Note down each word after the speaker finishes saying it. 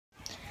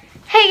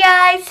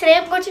guys, today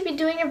I'm going to be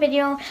doing a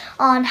video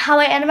on how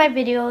I edit my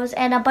videos,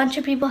 and a bunch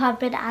of people have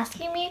been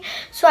asking me,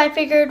 so I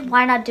figured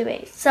why not do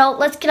it. So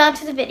let's get on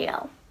to the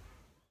video.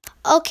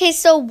 Okay,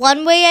 so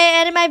one way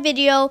I edit my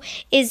video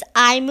is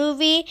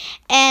iMovie,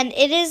 and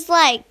it is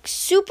like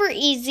super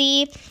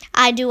easy.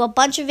 I do a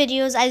bunch of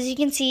videos. As you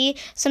can see,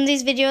 some of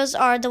these videos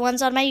are the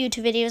ones on my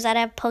YouTube videos that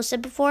I've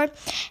posted before,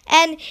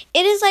 and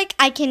it is like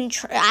I can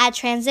add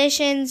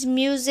transitions,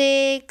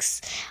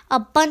 musics, a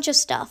bunch of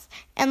stuff.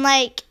 And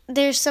like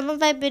there's some of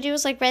my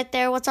videos like right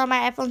there, what's on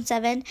my iPhone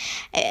 7.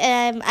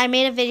 I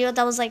made a video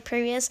that was like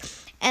previous,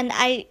 and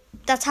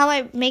that's how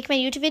I make my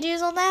YouTube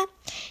videos on that.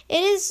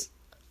 It is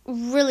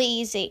really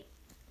easy.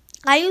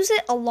 I use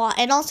it a lot.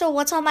 And also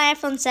what's on my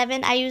iPhone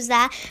 7, I use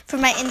that for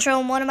my intro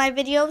in one of my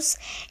videos.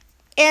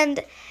 And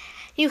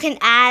you can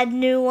add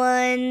new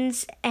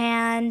ones,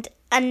 and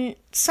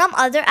some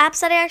other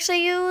apps that I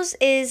actually use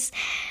is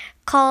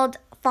called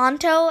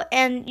Fonto,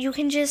 and you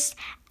can just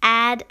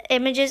add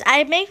images.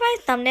 I make my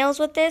thumbnails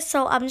with this,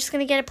 so I'm just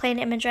gonna get a plain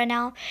image right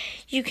now.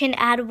 You can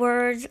add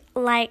words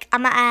like,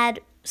 I'm gonna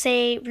add,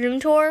 say, room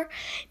tour,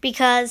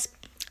 because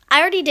I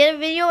already did a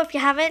video. If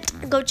you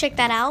haven't, go check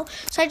that out.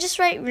 So I just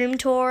write room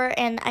tour,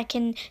 and I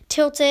can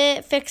tilt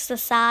it, fix the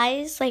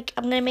size. Like,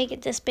 I'm going to make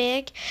it this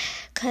big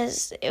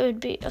because it would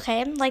be,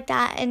 okay, like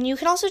that. And you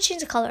can also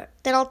change the color.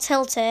 Then I'll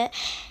tilt it.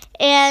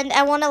 And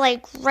I want to,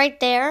 like, right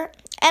there.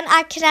 And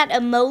I can add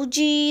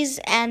emojis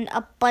and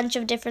a bunch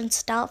of different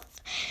stuff.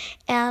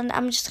 And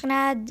I'm just going to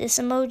add this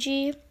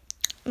emoji.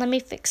 Let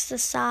me fix the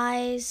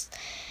size.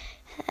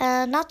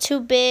 Not too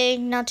big,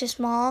 not too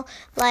small.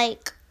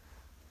 Like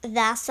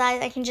that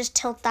size, I can just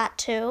tilt that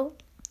too.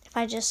 If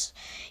I just,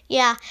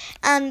 yeah,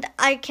 and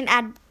I can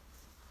add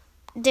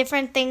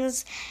different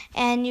things,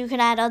 and you can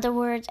add other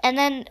words. And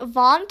then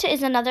Vaunt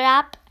is another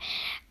app.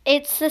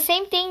 It's the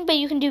same thing, but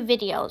you can do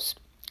videos.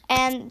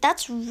 And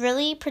that's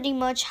really pretty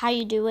much how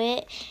you do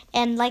it.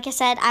 And like I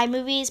said,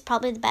 iMovie is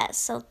probably the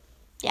best. So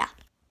yeah.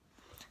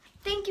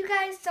 Thank you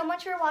guys so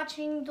much for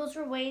watching. Those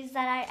were ways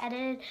that I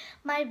edited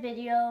my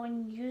video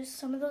and used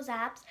some of those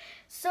apps.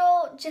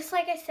 So just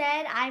like I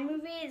said,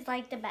 iMovie is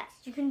like the best.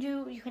 You can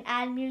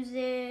add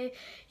music,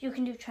 you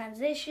can do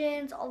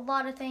transitions, a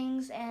lot of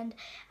things, and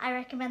I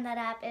recommend that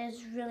app. It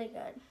is really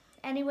good.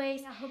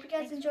 Anyways, I hope you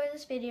guys enjoyed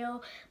this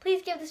video.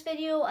 Please give this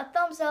video a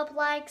thumbs up,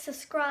 like,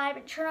 subscribe,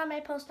 and turn on my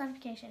post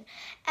notification.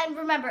 And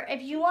remember,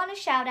 if you want a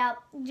shout out,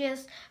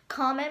 just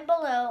comment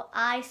below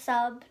I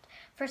subbed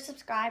for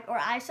subscribe, or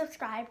I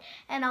subscribed,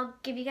 and I'll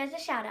give you guys a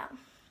shout out.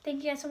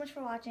 Thank you guys so much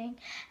for watching,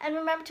 and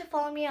remember to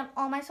follow me on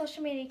all my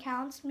social media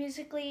accounts,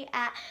 Musically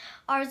at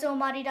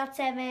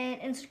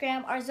arzomadi.7,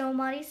 Instagram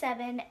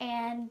arzomadi7,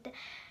 and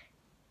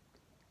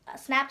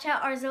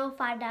Snapchat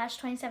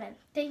arzo5-27.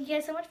 Thank you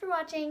guys so much for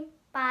watching.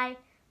 Bye.